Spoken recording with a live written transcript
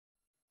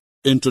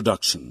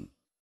Introduction.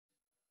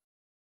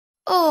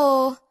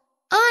 Oh,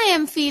 I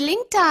am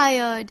feeling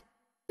tired.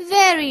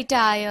 Very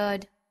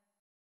tired.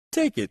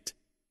 Take it.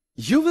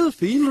 You will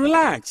feel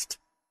relaxed.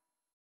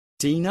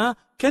 Tina,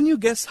 can you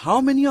guess how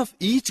many of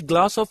each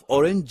glass of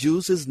orange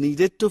juice is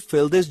needed to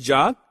fill this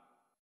jug?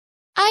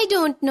 I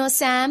don't know,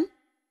 Sam.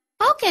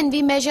 How can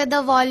we measure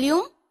the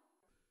volume?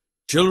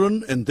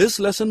 Children, in this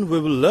lesson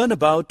we will learn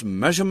about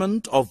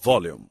measurement of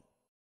volume.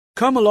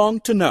 Come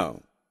along to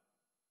know.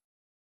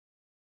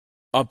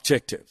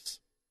 Objectives.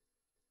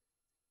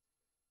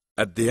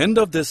 At the end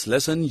of this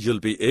lesson, you'll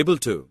be able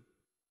to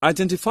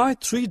identify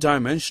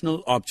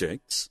three-dimensional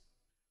objects,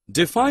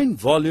 define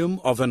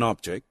volume of an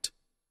object,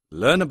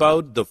 learn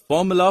about the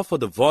formula for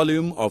the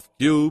volume of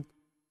cube,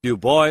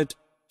 cuboid,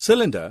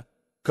 cylinder,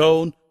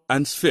 cone,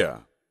 and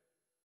sphere.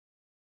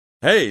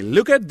 Hey,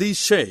 look at these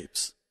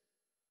shapes.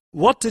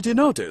 What did you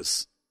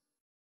notice?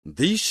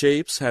 These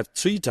shapes have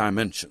three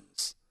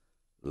dimensions: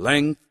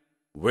 length,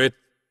 width,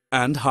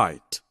 and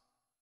height.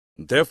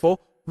 Therefore,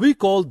 we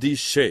call these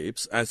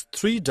shapes as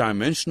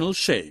three-dimensional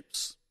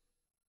shapes.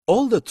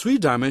 All the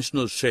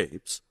three-dimensional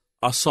shapes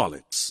are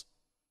solids.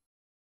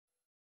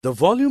 The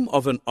volume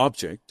of an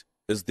object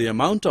is the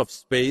amount of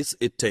space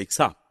it takes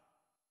up.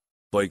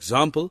 For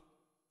example,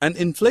 an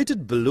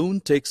inflated balloon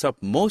takes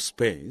up more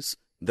space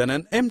than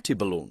an empty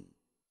balloon.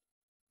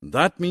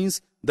 That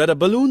means that a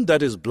balloon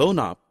that is blown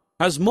up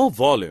has more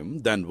volume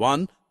than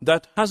one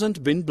that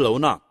hasn't been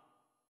blown up.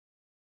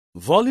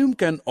 Volume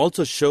can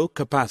also show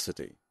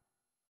capacity,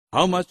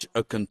 how much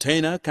a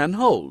container can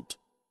hold.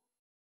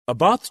 A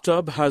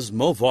bathtub has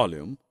more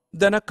volume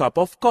than a cup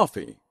of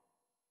coffee.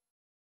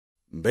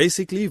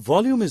 Basically,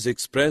 volume is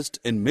expressed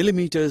in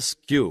millimeters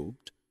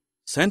cubed,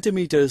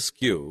 centimeters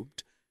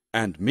cubed,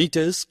 and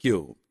meters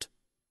cubed.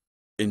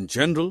 In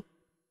general,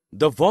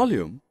 the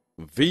volume,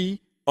 V,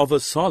 of a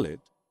solid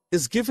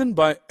is given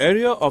by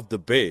area of the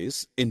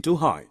base into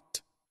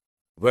height,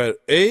 where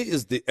A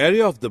is the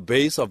area of the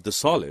base of the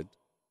solid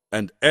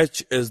and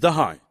H is the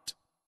height.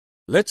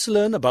 Let's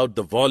learn about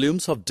the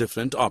volumes of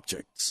different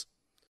objects.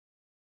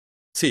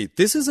 See,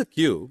 this is a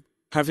cube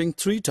having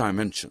three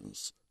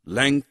dimensions: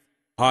 length,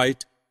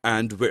 height,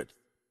 and width.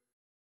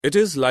 It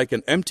is like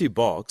an empty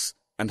box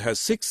and has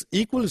 6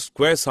 equal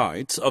square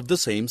sides of the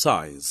same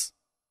size.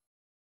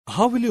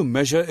 How will you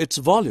measure its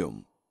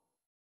volume?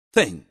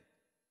 Think.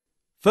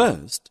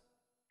 First,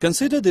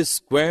 consider this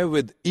square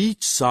with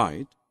each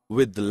side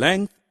with the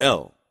length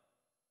L.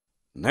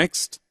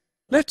 Next,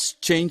 let's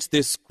change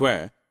this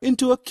square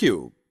into a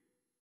cube.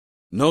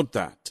 Note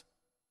that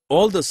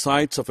all the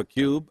sides of a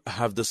cube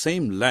have the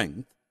same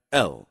length,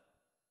 L.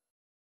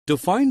 To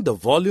find the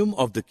volume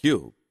of the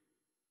cube,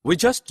 we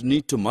just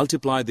need to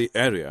multiply the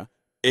area,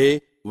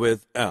 A,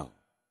 with L.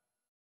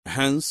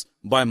 Hence,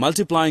 by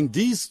multiplying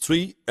these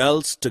three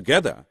L's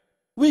together,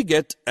 we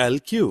get L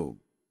cube.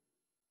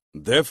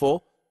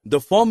 Therefore,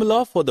 the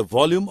formula for the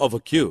volume of a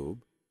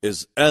cube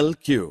is L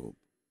cube.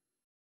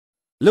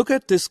 Look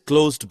at this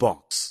closed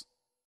box.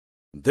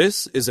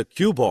 This is a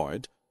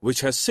cuboid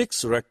which has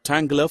 6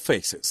 rectangular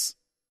faces.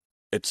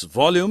 Its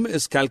volume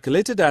is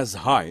calculated as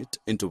height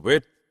into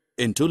width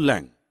into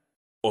length,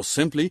 or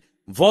simply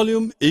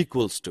volume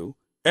equals to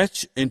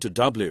H into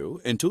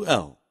W into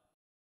L.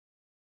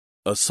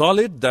 A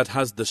solid that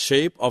has the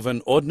shape of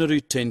an ordinary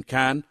tin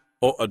can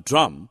or a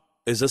drum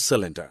is a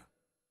cylinder.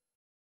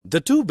 The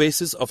two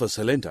bases of a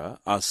cylinder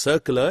are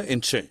circular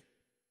in shape.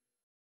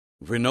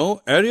 We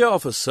know area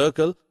of a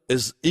circle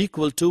is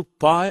equal to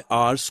pi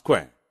r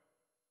square.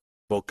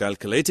 For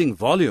calculating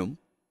volume,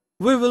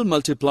 we will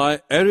multiply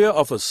area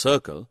of a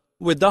circle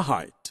with the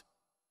height.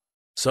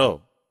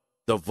 So,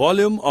 the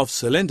volume of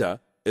cylinder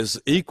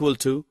is equal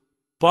to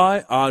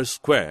pi r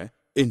square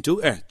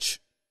into H.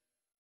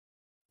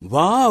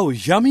 Wow,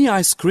 yummy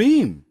ice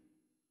cream!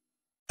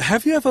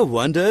 Have you ever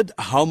wondered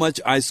how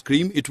much ice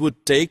cream it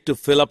would take to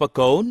fill up a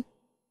cone?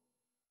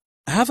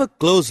 Have a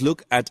close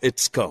look at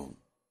its cone.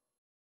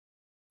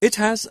 It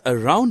has a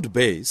round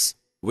base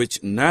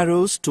which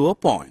narrows to a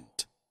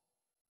point.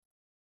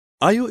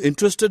 Are you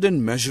interested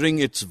in measuring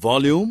its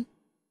volume?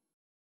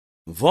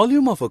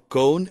 Volume of a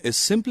cone is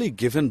simply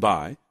given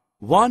by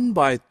 1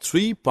 by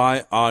 3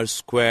 pi r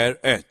square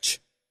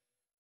H,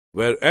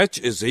 where H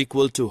is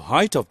equal to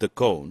height of the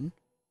cone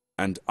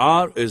and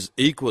r is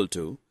equal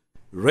to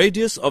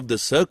radius of the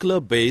circular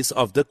base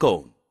of the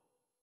cone.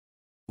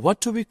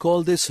 What do we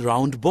call this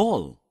round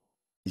ball?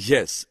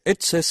 Yes,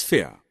 it's a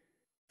sphere.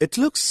 It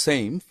looks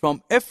same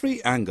from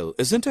every angle,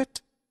 isn't it?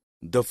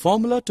 The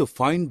formula to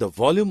find the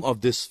volume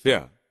of this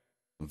sphere,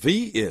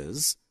 V,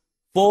 is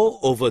 4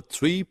 over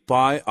 3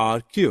 pi r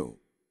cube.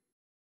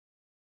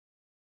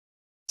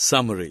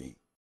 Summary.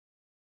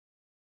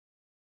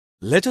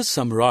 Let us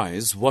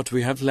summarize what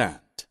we have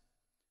learned.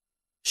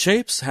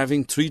 Shapes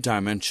having three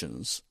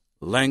dimensions,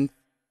 length,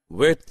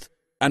 width,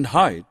 and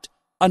height,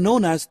 are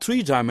known as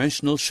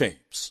three-dimensional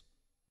shapes.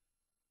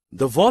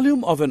 The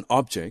volume of an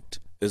object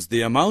is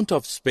the amount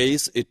of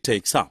space it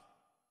takes up.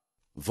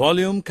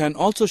 Volume can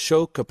also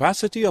show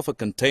capacity of a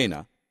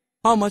container,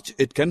 how much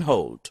it can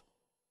hold.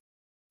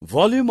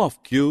 Volume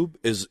of cube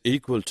is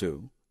equal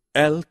to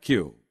L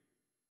cube.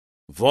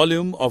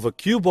 Volume of a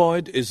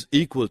cuboid is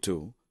equal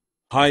to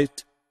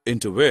height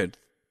into width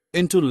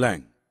into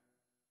length.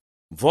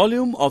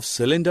 Volume of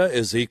cylinder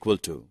is equal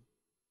to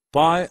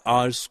pi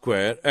r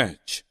square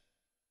h.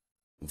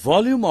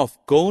 Volume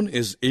of cone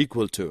is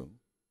equal to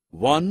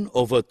 1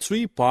 over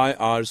 3 pi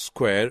r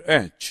square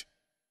h.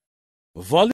 Volume